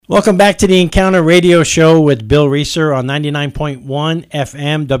Welcome back to the Encounter Radio Show with Bill Reeser on 99.1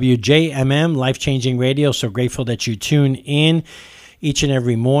 FM WJMM, life-changing radio. So grateful that you tune in each and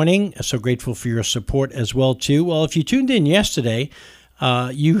every morning. So grateful for your support as well, too. Well, if you tuned in yesterday,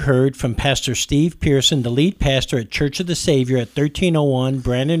 you heard from Pastor Steve Pearson, the lead pastor at Church of the Savior at 1301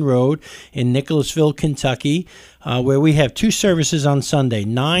 Brandon Road in Nicholasville, Kentucky, where we have two services on Sunday,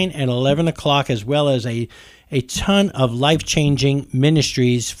 9 and 11 o'clock, as well as a ton of life-changing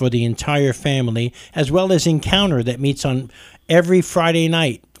ministries for the entire family, as well as Encounter that meets on every Friday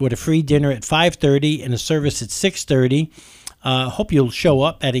night with a free dinner at 5:30 and a service at 6:30. Hope you'll show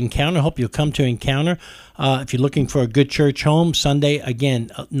up at Encounter. Hope you'll come to Encounter. If you're looking for a good church home, Sunday, again,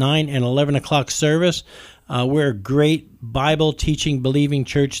 9 and 11 o'clock service. We're a great Bible teaching, believing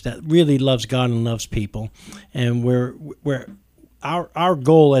church that really loves God and loves people. And Our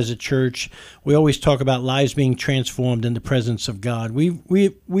goal as a church, we always talk about lives being transformed in the presence of God. We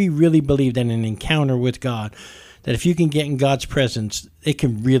really believe that an encounter with God, that if you can get in God's presence, it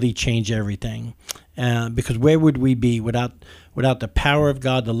can really change everything. Because where would we be without the power of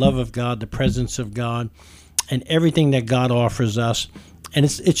God, the love of God, the presence of God, and everything that God offers us? And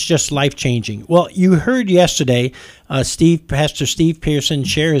it's just life-changing. Well, you heard yesterday Pastor Steve Pearson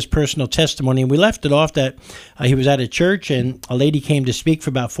share his personal testimony, and we left it off that he was at a church, and a lady came to speak for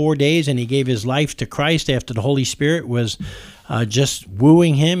about 4 days, and he gave his life to Christ after the Holy Spirit was just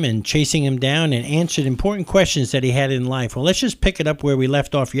wooing him and chasing him down, and answered important questions that he had in life. Well, let's just pick it up where we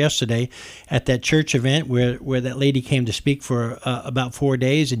left off yesterday at that church event where that lady came to speak for about 4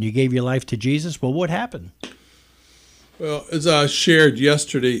 days, and you gave your life to Jesus. Well, what happened? Well, as I shared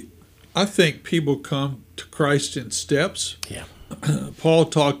yesterday, I think people come to Christ in steps. Yeah. Paul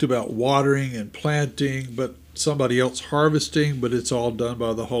talked about watering and planting, but somebody else harvesting, but it's all done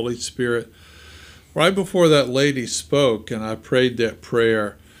by the Holy Spirit. Right before that lady spoke, and I prayed that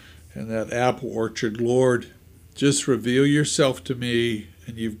prayer in that apple orchard, Lord, just reveal yourself to me,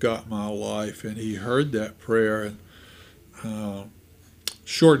 and you've got my life. And he heard that prayer, and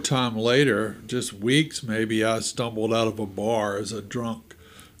short time later, just weeks maybe, I stumbled out of a bar as a drunk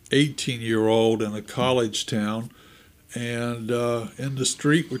 18-year-old in a college town, and in the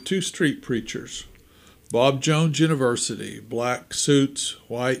street were two street preachers. Bob Jones University, black suits,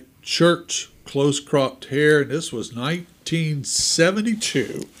 white shirts, close-cropped hair, and this was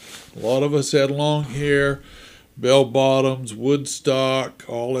 1972. A lot of us had long hair, bell-bottoms, Woodstock,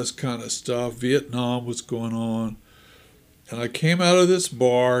 all this kind of stuff. Vietnam was going on. And I came out of this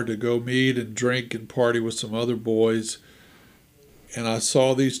bar to go meet and drink and party with some other boys, and I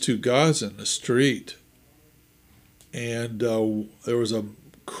saw these two guys in the street, and there was a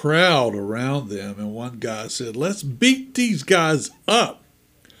crowd around them, and one guy said, "Let's beat these guys up."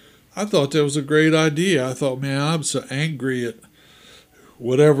 I thought that was a great idea. I thought, man, I'm so angry at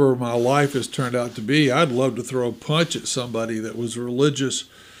whatever my life has turned out to be. I'd love to throw a punch at somebody that was religious,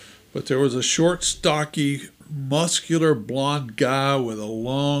 but there was a short, stocky, muscular blonde guy with a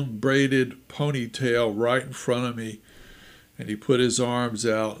long braided ponytail right in front of me, and he put his arms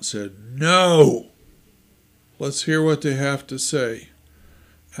out and said, "No, let's hear what they have to say."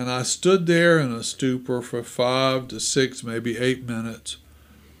 And I stood there in a stupor for 5 to 6, maybe 8 minutes.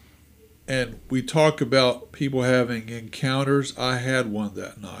 And we talk about people having encounters. I had one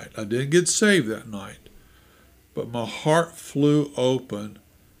that night. I didn't get saved that night, but my heart flew open.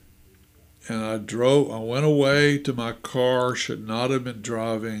 And I went away to my car, should not have been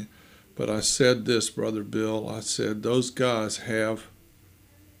driving, but I said this, Brother Bill, I said, those guys have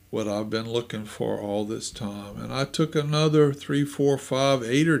what I've been looking for all this time. And I took another 3, 4, 5,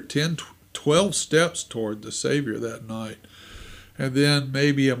 8 or 10, 12 steps toward the Savior that night. And then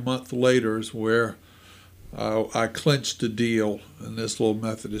maybe a month later is where I clinched a deal in this little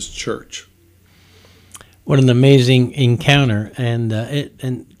Methodist church. What an amazing encounter, and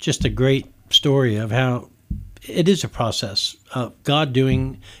just a great story of how it is a process of God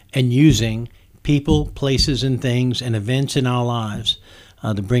doing and using people, places, and things and events in our lives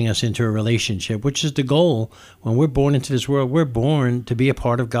to bring us into a relationship, which is the goal. When we're born into this world, we're born to be a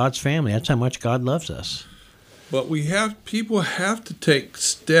part of God's family. That's how much God loves us. But people have to take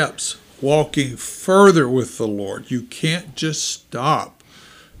steps walking further with the Lord. You can't just stop.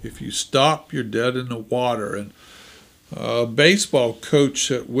 If you stop, you're dead in the water. And a baseball coach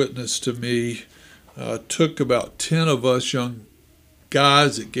that witnessed to me took about 10 of us young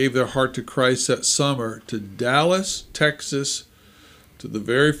guys that gave their heart to Christ that summer to Dallas, Texas, to the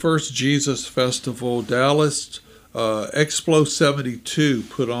very first Jesus Festival, Dallas Explo 72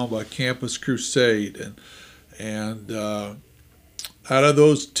 put on by Campus Crusade. And out of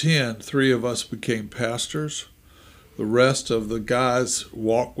those 10, 3 of us became pastors. the rest of the guys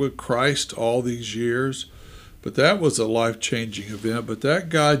walked with Christ all these years. But that was a life-changing event. But that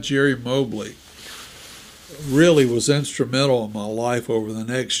guy, Jerry Mobley, really was instrumental in my life over the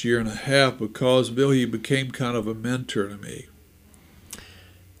next year and a half because, Bill, he became kind of a mentor to me.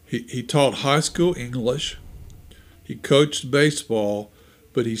 He taught high school English. He coached baseball,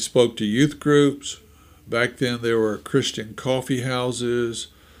 but he spoke to youth groups. Back then there were Christian coffee houses.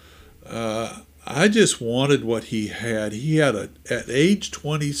 I just wanted what he had. At age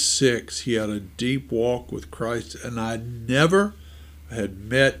 26, he had a deep walk with Christ, and I never had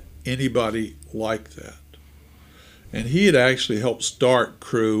met anybody like that. And he had actually helped start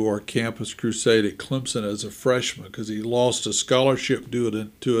Cru, or Campus Crusade, at Clemson as a freshman because he lost a scholarship due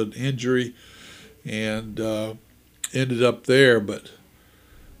to an injury and ended up there. But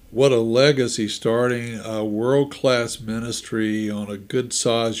what a legacy, starting a world-class ministry on a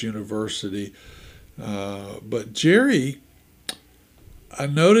good-sized university. But Jerry, I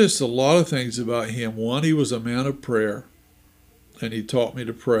noticed a lot of things about him. One, he was a man of prayer, and he taught me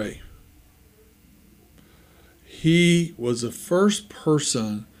to pray. He was the first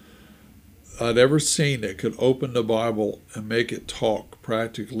person I'd ever seen that could open the Bible and make it talk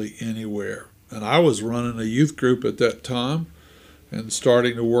practically anywhere. And I was running a youth group at that time and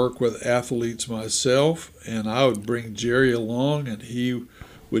starting to work with athletes myself, and I would bring Jerry along and he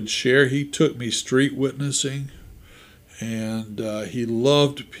would share. He took me street witnessing, and he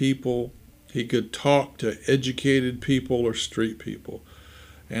loved people. He could talk to educated people or street people.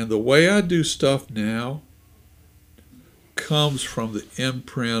 And the way I do stuff now comes from the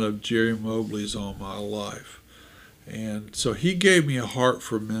imprint of Jerry Mobley's on my life. And so he gave me a heart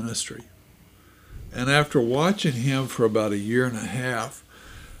for ministry. And after watching him for about a year and a half,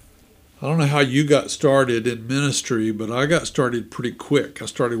 I don't know how you got started in ministry, but I got started pretty quick. I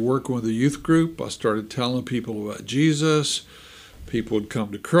started working with a youth group. I started telling people about Jesus. People would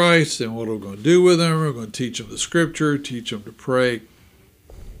come to Christ, and what are we going to do with them? We're going to teach them the scripture, teach them to pray.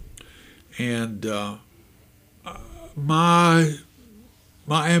 And my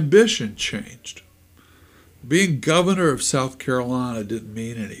ambition changed. Being governor of South Carolina didn't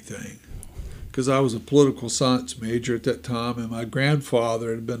mean anything because I was a political science major at that time, and my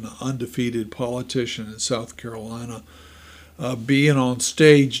grandfather had been an undefeated politician in South Carolina. Being on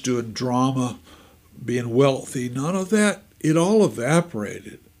stage, doing drama, being wealthy, none of that, it all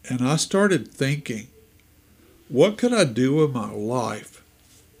evaporated. And I started thinking, what could I do with my life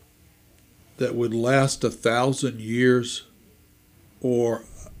that would last 1,000 years or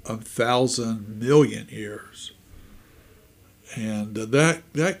 1,000 million years? And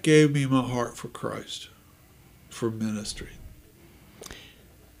that gave me my heart for Christ, for ministry.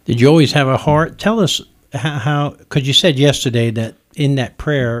 Did you always have a heart? Tell us how, because you said yesterday that in that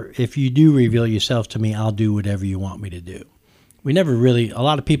prayer, if you do reveal yourself to me, I'll do whatever you want me to do. A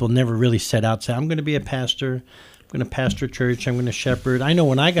lot of people never really set out to say, I'm going to be a pastor, I'm going to pastor church, I'm going to shepherd. I know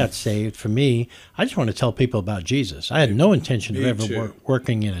when I got saved, for me, I just want to tell people about Jesus. I had no intention of ever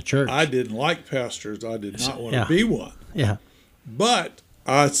working in a church. I didn't like pastors. I did not want to be one. Yeah. But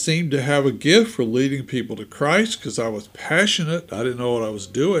I seemed to have a gift for leading people to Christ because I was passionate. I didn't know what I was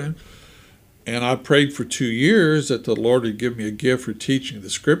doing. And I prayed for 2 years that the Lord would give me a gift for teaching the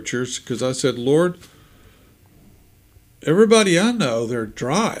scriptures because I said, Lord, everybody I know, they're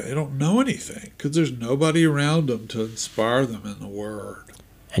dry. They don't know anything because there's nobody around them to inspire them in the Word.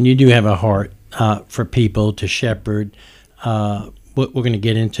 And you do have a heart for people to shepherd. What we're going to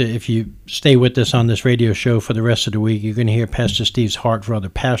get into, if you stay with us on this radio show for the rest of the week, you're going to hear Pastor Steve's heart for other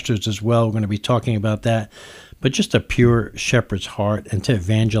pastors as well. We're going to be talking about that. But just a pure shepherd's heart and to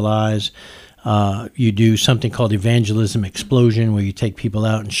evangelize. You do something called Evangelism Explosion, where you take people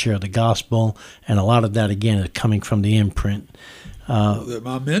out and share the gospel. And a lot of that, again, is coming from the imprint that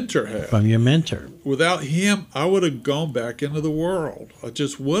my mentor had. From your mentor. Without him, I would have gone back into the world. I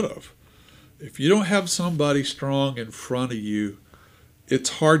just would have. If you don't have somebody strong in front of you, it's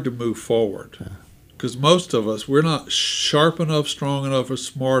hard to move forward. Because most of us, we're not sharp enough, strong enough, or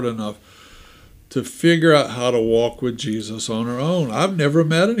smart enough to figure out how to walk with Jesus on our own. I've never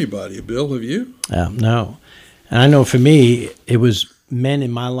met anybody. Bill, have you? No. And I know for me, it was men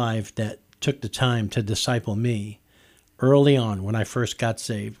in my life that took the time to disciple me early on when I first got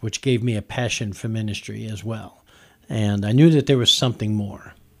saved, which gave me a passion for ministry as well. And I knew that there was something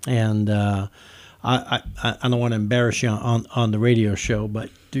more. And I don't want to embarrass you on the radio show, but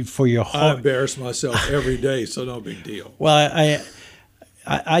for your heart. I embarrass myself every day, so no big deal. Well,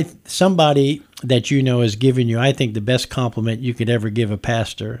 I somebody that you know has given you, I think, the best compliment you could ever give a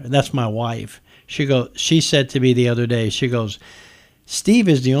pastor, and that's my wife. She said to me the other day, she goes, Steve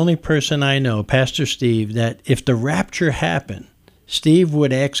is the only person I know, Pastor Steve, that if the rapture happened, Steve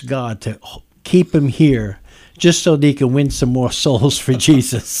would ask God to keep him here just so that he can win some more souls for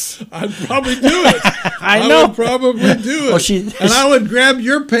Jesus. I'd probably do it. I know. Would probably do it. And I would grab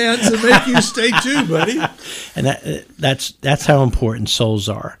your pants and make you stay too, buddy. And that's how important souls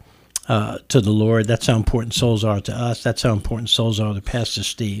are to the Lord. That's how important souls are to us. That's how important souls are to Pastor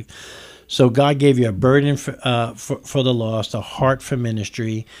Steve. So God gave you a burden for the lost, a heart for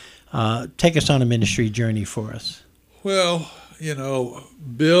ministry. Take us on a ministry journey for us. Well,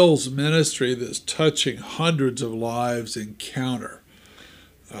 Bill's ministry that's touching hundreds of lives, Encounter.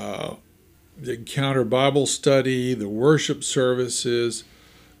 The Encounter Bible study, the worship services,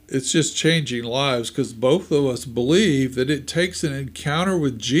 it's just changing lives because both of us believe that it takes an encounter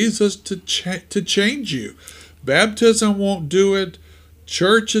with Jesus to change you. Baptism won't do it.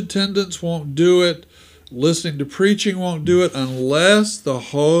 Church attendance won't do it. Listening to preaching won't do it unless the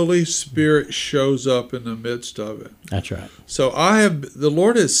Holy Spirit shows up in the midst of it. That's right. So the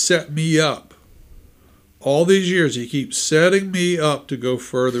Lord has set me up. All these years, He keeps setting me up to go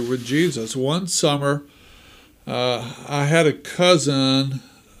further with Jesus. One summer, I had a cousin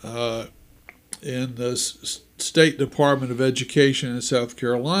in the State Department of Education in South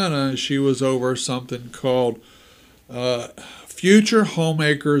Carolina, and she was over something called Future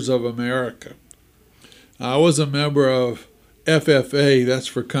Homemakers of America. I was a member of FFA, that's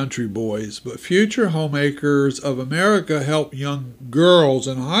for country boys, but Future Homemakers of America help young girls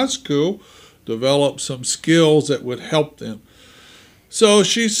in high school develop some skills that would help them. So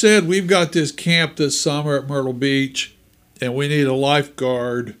she said, we've got this camp this summer at Myrtle Beach, and we need a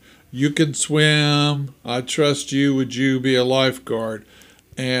lifeguard. You can swim. I trust you. Would you be a lifeguard?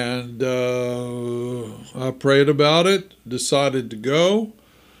 And I prayed about it, decided to go.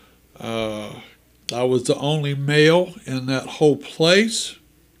 I was the only male in that whole place,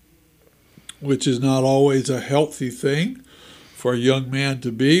 which is not always a healthy thing for a young man to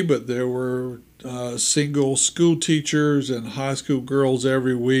be, but there were single school teachers and high school girls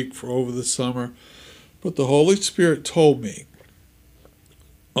every week for over the summer. But the Holy Spirit told me,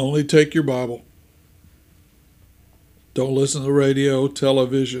 only take your Bible. Don't listen to the radio,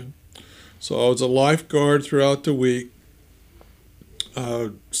 television. So I was a lifeguard throughout the week.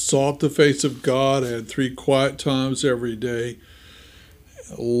 Sought the face of God. I had 3 quiet times every day.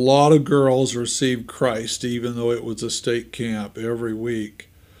 A lot of girls received Christ, even though it was a state camp every week.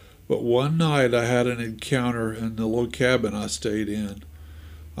 But one night I had an encounter in the little cabin I stayed in.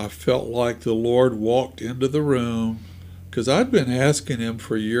 I felt like the Lord walked into the room, because I'd been asking Him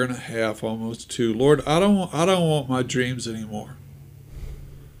for a year and a half, almost 2. Lord, I don't want my dreams anymore.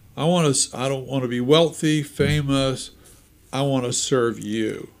 I don't want to be wealthy, famous. I want to serve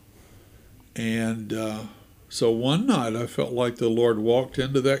you. And so one night I felt like the Lord walked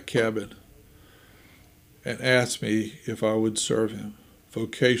into that cabin and asked me if I would serve Him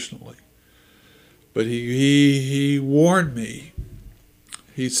vocationally. But he warned me.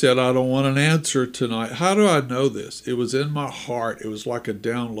 He said, I don't want an answer tonight. How do I know this? It was in my heart. It was like a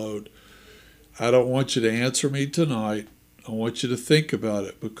download. I don't want you to answer me tonight. I want you to think about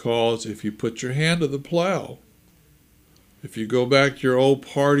it, because if you put your hand to the plow, if you go back to your old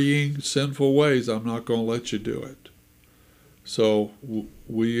partying, sinful ways, I'm not going to let you do it. So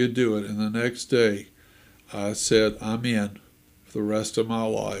will you do it? And the next day, I said, I'm in for the rest of my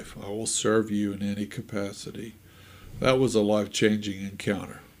life. I will serve you in any capacity. That was a life-changing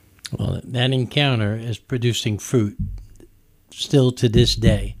encounter. Well, that encounter is producing fruit still to this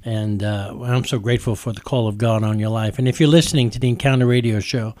day. And I'm so grateful for the call of God on your life. And if you're listening to the Encounter Radio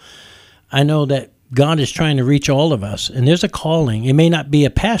Show, I know that God is trying to reach all of us, and there's a calling. It may not be a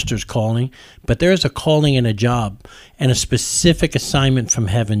pastor's calling, but there is a calling and a job and a specific assignment from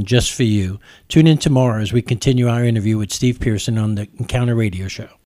heaven just for you. Tune in tomorrow as we continue our interview with Steve Pearson on the Encounter Radio Show.